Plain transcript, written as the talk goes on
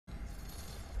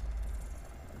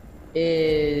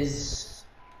is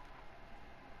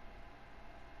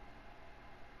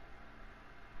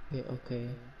okay.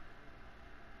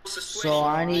 So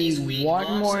I need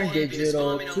one more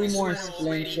digital, two more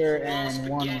splinter, and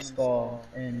one skull,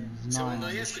 and 9.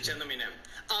 What is it?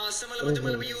 What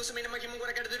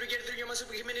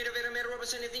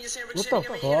the fuck?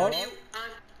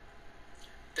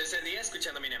 Tercer día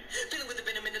escuchando Eminem. Feeling with the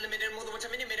venom in the minute, more than what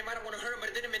I'm in a minute. I don't want to hurt him,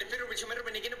 but then I'm in a bitter, rich, I'm never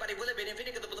again. Nobody will have been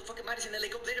infinite, because the fucking bodies in the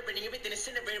lake of later, burning everything is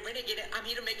center, very renegade. I'm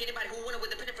here to make anybody who want it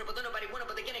with the benefit, but nobody want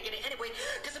it, but they're gonna get it anyway,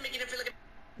 because I'm making it feel like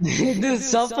Dude,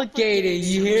 suffocating,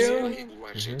 you hear him?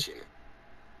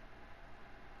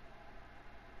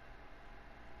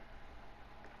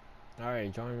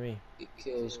 Alright, join me. It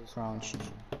kills crouching.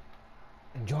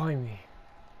 Join me.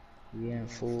 Yeah,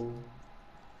 fool.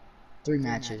 3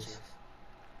 matches.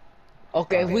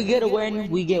 Okay, if we get a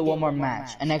win, we get one more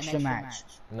match, an extra match.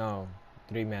 No,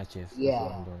 3 matches. Yeah. That's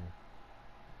what I'm doing.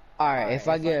 Alright, if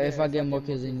I get more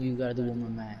kills, then you gotta do one more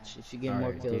match. If you get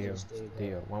more kills, deal, you'll stay there.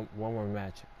 deal. One more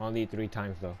match. Only 3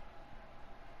 times though.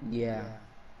 Yeah.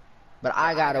 But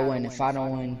I gotta win. If I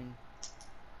don't win,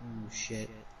 oh shit.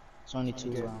 It's only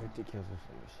 2 rounds.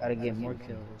 Gotta get more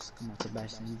kills. Come on,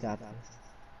 Sebastian, you got this.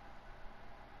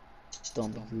 Just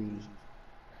don't be greedy.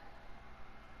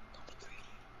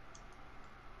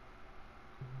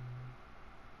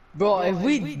 Bro, if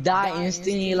we die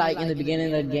instantly, like in the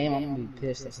beginning of the game, I'm gonna be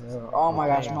pissed as hell. Oh my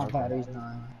gosh, my battery's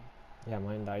dying. Yeah,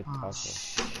 mine died Oh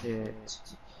also. shit.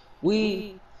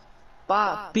 We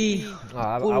Papi.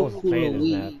 I was playing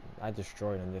this map. I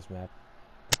destroyed on this map.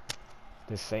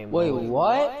 The same. Wait,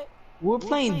 what? We're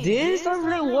playing this? I'm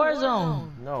playing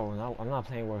Warzone. No, I'm not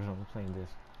playing Warzone. I'm playing this.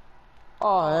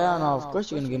 Oh hell no! Of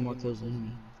course you're gonna get more kills than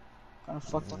me. What kind of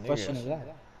fucking question is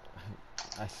that?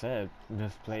 I said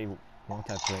let's play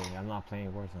multiplayer. I'm not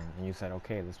playing Warzone, and you said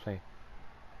okay, let's play.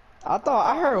 I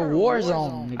heard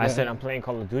Warzone. I said I'm playing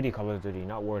Call of Duty,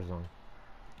 not Warzone.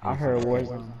 I heard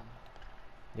Warzone.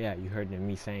 Yeah, you heard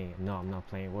me saying no, I'm not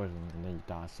playing Warzone, and then you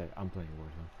thought I said I'm playing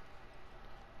Warzone.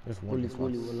 There's one.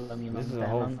 This is a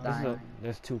whole.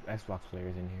 There's 2 Xbox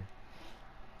players in here.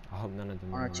 I hope none of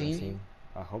them are on our team.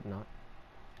 I hope not.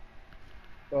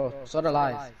 Oh, so they're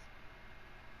live.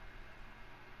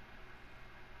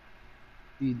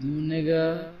 You do,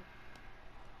 nigga.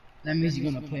 That means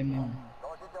you're gonna play more.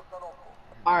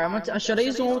 Alright, should I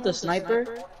use the one with the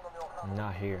sniper?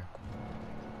 Not here.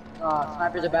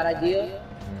 Sniper's a bad idea?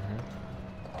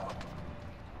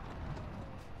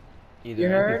 Either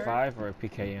MP5 or a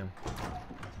PKM.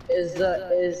 Is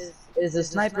the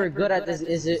sniper good at this?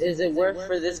 Is it worth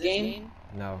for this game?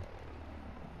 No.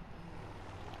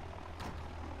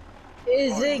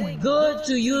 Is it good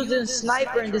to use a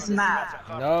sniper in this map?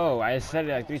 No, I said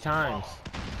it like 3 times.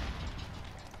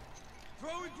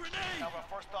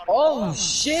 Oh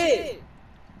shit!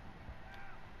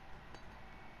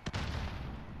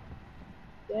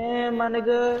 Damn, my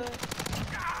nigga.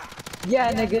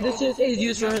 Yeah, nigga, this shit is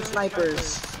used for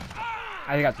snipers.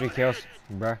 I got 3 kills,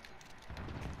 bruh.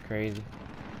 Crazy.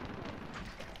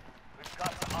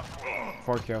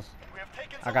 4 kills.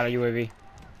 I got a UAV.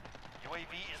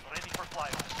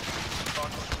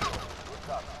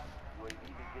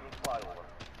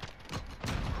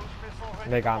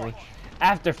 They got me.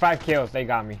 After 5 kills, they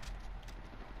got me.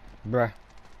 Bruh.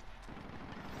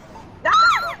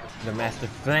 The master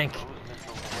flank.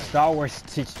 Star Wars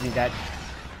teach me that.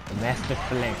 The master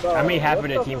flank. I made half of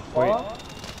the team quit.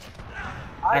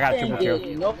 I got 2 more kills.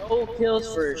 No full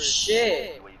kills for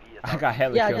shit. I got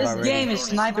hella kills already. Yeah, this game is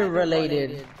sniper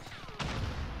related.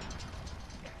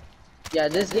 Yeah,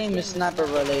 this game is sniper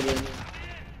related.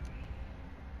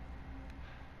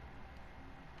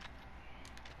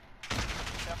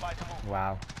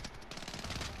 Wow.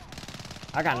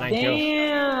 I got 9 kills.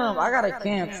 Damn, I gotta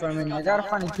camp for a minute. I gotta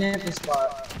find a camping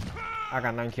spot. I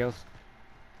got 9 kills.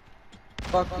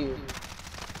 Fuck you.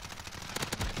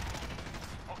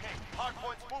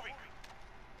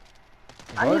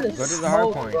 Go to the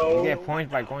hard point. You get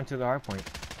points by going to the hard point.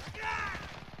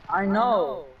 I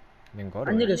know. Then go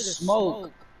to I need a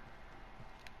smoke.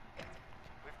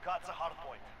 We've got the hard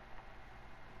point.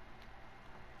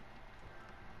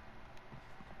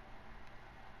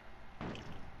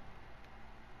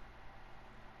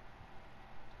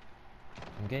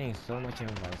 I'm getting so much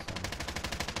invites.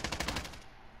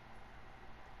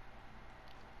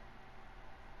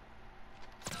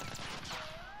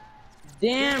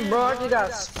 Damn, bro, I just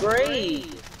got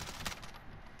sprayed.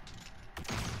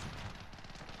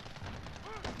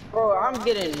 Bro, I'm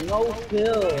getting no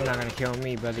kills. You're not gonna kill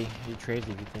me, buddy. You're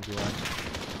crazy if you think you are.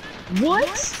 What?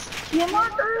 Kill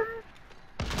marker?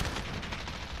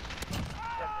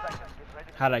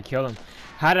 How'd I kill him?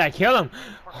 How did I kill him?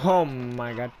 Oh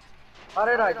my god. How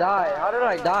did I die? How did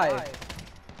I die?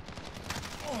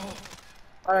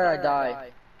 How did I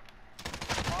die?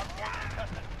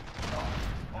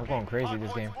 I'm going crazy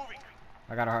this game.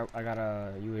 I got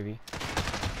a UAV.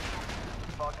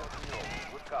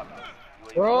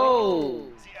 Bro,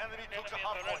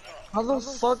 how the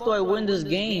fuck do I win this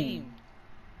game?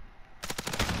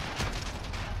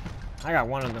 I got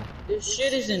one of them. This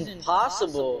shit is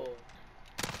impossible.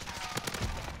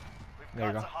 There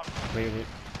you go. Cleared it.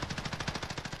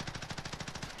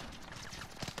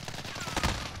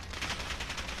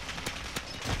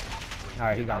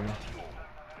 Alright, he got me.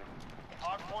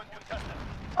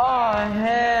 Oh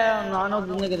hell no, I know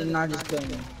the nigga did not just kill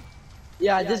me.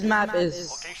 Yeah, this map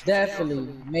is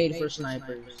definitely made for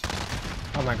snipers.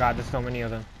 Oh my god, there's so many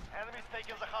of them.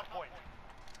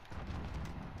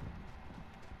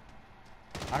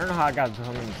 I don't know how I got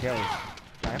so many kills.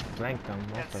 I flanked them,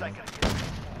 most of them.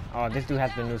 Oh, this dude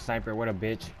has the new sniper, what a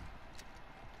bitch.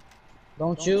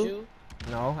 Don't you?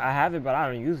 No, I have it, but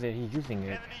I don't use it. He's using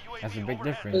it. That's a big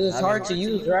difference. It's hard to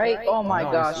use, right? Oh my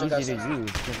gosh. It's easy to use.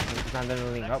 It's not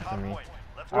link up for me.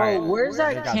 Bro, where's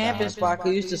that camping spot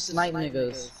who used to snipe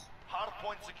niggas?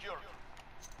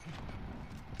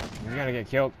 You're gonna get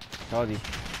killed. Told you.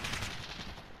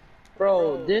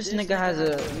 Bro, this nigga has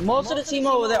a... Most of the team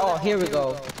over there... Oh, here we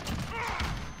go.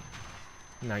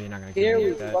 No, you're not gonna kill me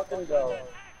with that. Here we fucking go.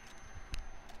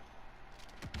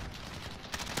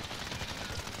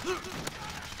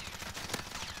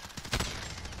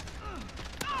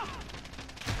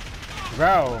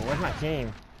 Bro, where's my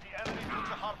team?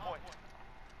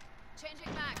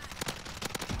 Changing back.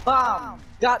 Bam!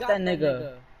 Got that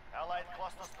nigga. Allied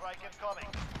cluster strike incoming.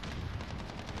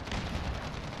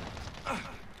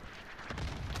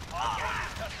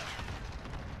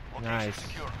 Nice.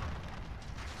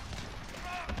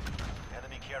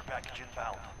 Enemy care package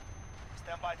inbound.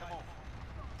 Stand by to move.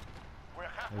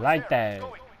 We're Like that.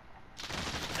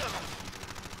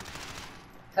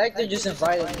 Hector just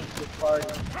invited me to the party.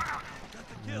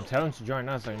 Tell him to join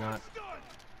us or not.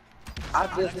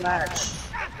 At this match.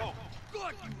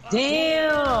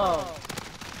 Damn!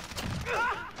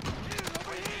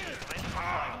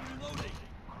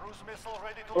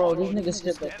 Bro, these niggas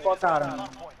skipped the fuck out of me.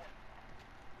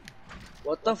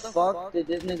 What the fuck did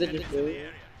this nigga just do?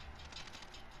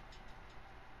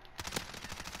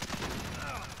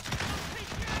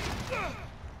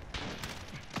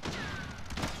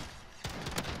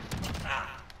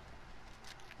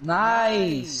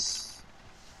 Nice!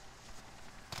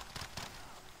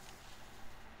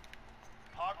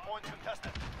 Hardpoint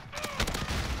contested.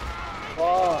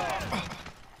 Oh.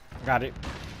 Got it.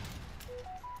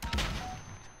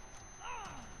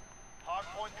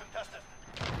 Hardpoint contested.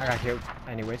 I got killed.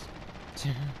 Anyways.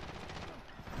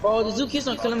 Bro, the dude keeps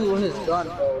on killing me with his gun,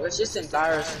 bro. That's just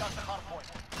embarrassing.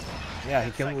 Yeah, he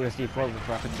killed me with a C4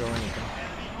 before I could throw anything.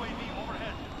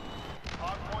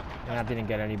 And I didn't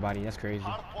get anybody. That's crazy.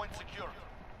 Hardpoint secure.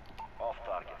 Off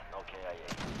target. No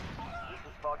KIA. This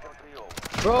is Falcon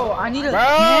 3-0. Bro, I need a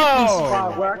camping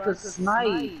spot where I could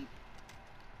snipe.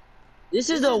 This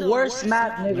is the worst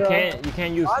map, nigga. You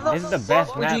can't use. This is the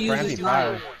best map for MP5.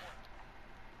 Snipe?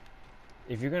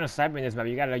 If you're gonna snipe in this map,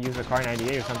 you gotta use the Car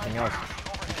 98 or something else.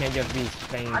 You can't just be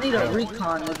staying. I need a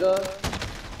recon, nigga.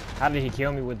 How did he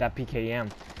kill me with that PKM?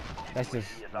 That's just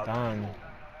dumb.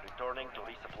 Returning to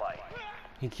resupply.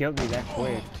 He killed me that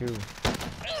quick too.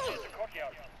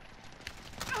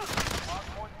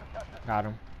 Got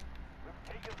him.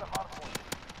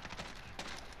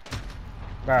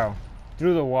 Bro,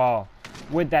 through the wall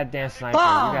with that damn sniper.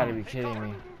 Bomb! You gotta be kidding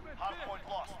me. Hardpoint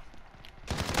lost.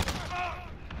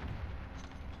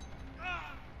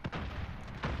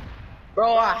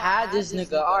 Bro, I had this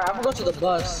nigga. Alright, I'm gonna go to the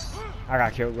bus. I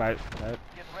got killed by that.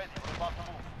 Get ready. We're about to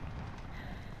move.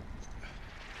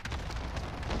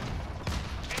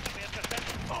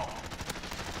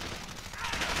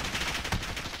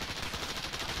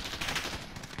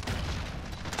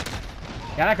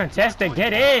 Gotta contest it.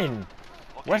 Get in.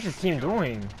 What's this team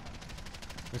doing?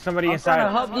 There's somebody I'm inside. trying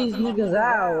to help these niggas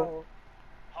out.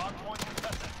 Hardpoint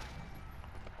contested.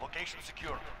 Location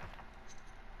secure.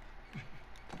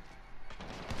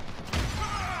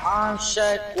 I'm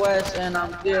Shaq West and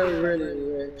I'm still really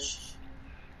rich.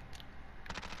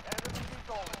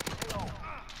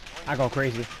 I go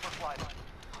crazy.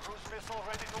 Cruise missile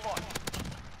ready to launch.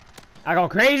 I go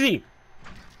crazy.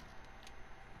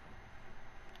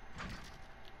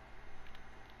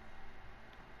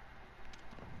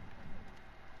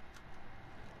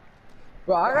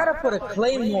 Bro, I gotta put a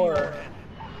claymore.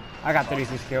 I got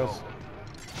 36 kills.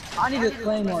 I need a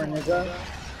claymore, nigga.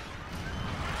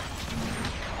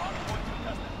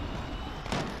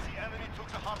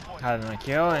 How did I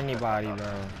kill anybody,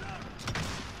 bro?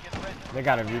 They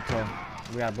got a veto.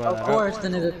 We gotta blow that up. Of course, the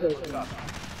nigga killed me.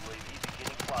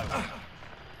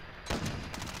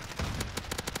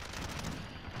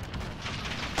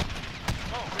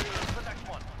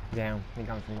 Damn, he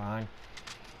comes from behind.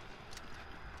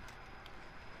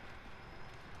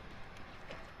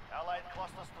 Allied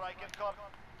cluster strike incoming.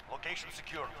 Location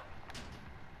secured.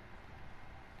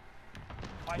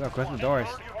 Yo, close the doors.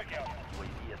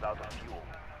 UAV is out of fuel.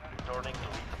 Returning to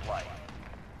resupply.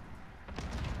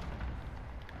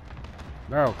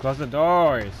 Bro, close the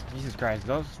doors. Jesus Christ,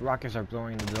 those rockets are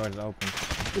blowing the doors open.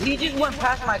 He just went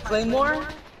past my claymore.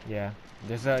 Yeah,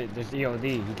 there's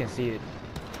EOD. He can see it,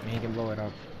 and he can blow it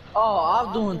up. Oh,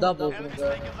 I'm doing doubles, Enemy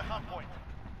nigga. taking the hard point.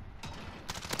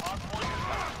 Hard point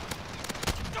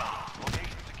is down.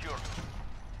 Location secured.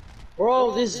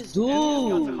 Bro, this Got the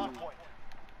dude. hard point.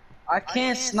 I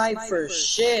can't snipe for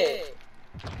shit.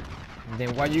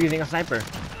 Then why are you using a sniper?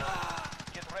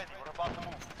 Get ready, we're about to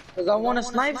move. Cause I wanna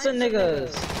snipe some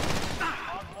niggas.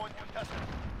 Hard point contested.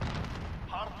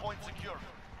 Hard point secured.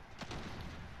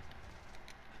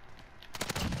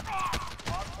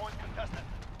 Hard point contested.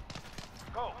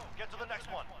 Go, get to the next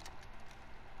one.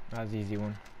 That was an easy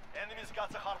one. Enemies got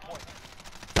the hard point.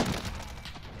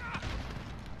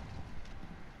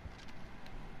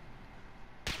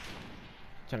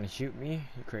 Trying to shoot me?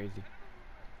 You crazy.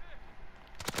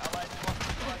 Allied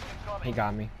cluster strike incoming. He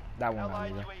got me. That one got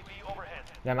Allied me though. UAV overhead.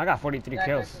 Damn, I got 43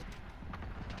 kills.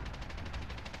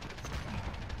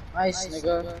 Nice,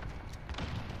 nigga.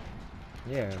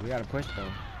 Yeah, we gotta push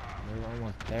though. We're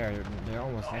almost there. They're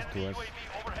almost next to Enemy us.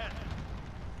 UAV overhead.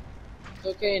 It's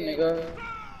okay, nigga.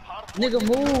 Hard point. Nigga,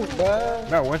 move, bruh.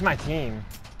 Bro, where's my team?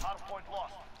 Hard point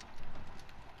lost.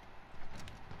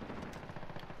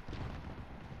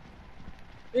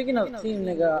 Speaking of team,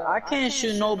 nigga, I can't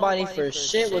shoot nobody for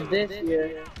shit with this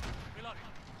here.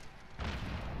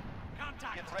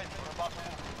 Get ready, we're about to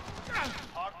move.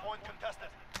 Hard point contested.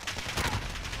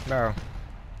 Bro,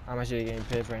 I'm actually getting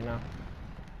pissed right now.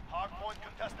 Hard point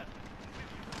contested.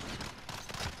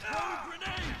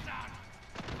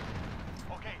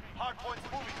 Okay, hard point's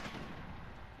moving.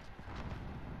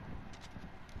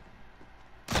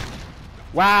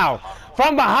 Wow!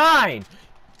 From behind!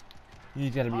 You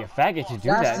gotta be a faggot to do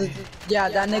That's that. yeah,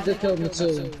 that nigga killed me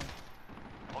too.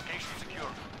 Location secure.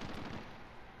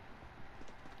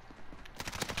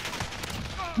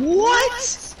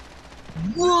 What?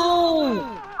 Whoa!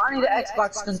 I need an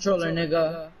Xbox controller,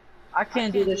 nigga. I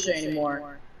can't do this shit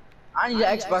anymore. I need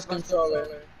an Xbox controller.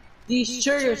 These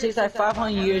triggers take like 500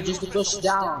 years just to push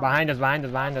down. Behind us, behind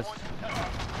us, behind us.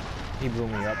 He blew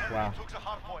me up. Wow. Took the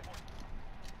hard point.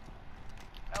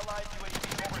 Allied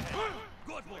UAV overhead.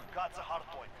 We've got the hard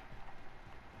point.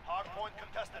 Hard point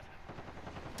contested.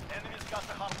 Enemies got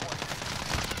the hard point.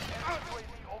 Enemy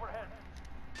UAV overhead.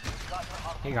 We've got the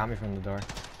hard He point. got me from the door.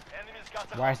 Enemies got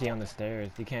the Why hard is he on the stairs?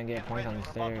 He can't get points on the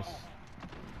stairs.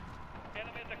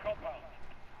 Enemy in the compound.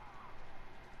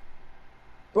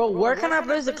 Bro, where can I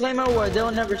place the claymore where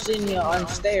they'll never see me on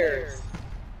stairs?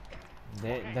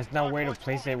 There's no way to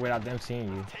place it without them seeing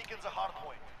you. Taking the hard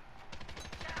point.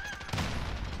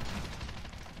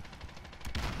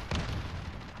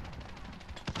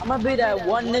 I'm gonna be that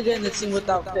one nigga in the team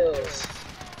without kills.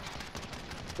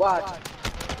 Watch.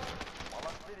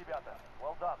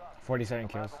 Well done. 47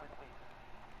 kills.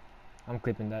 I'm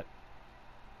clipping that.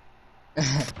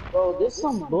 Bro, this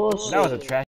some bullshit. That was a trash.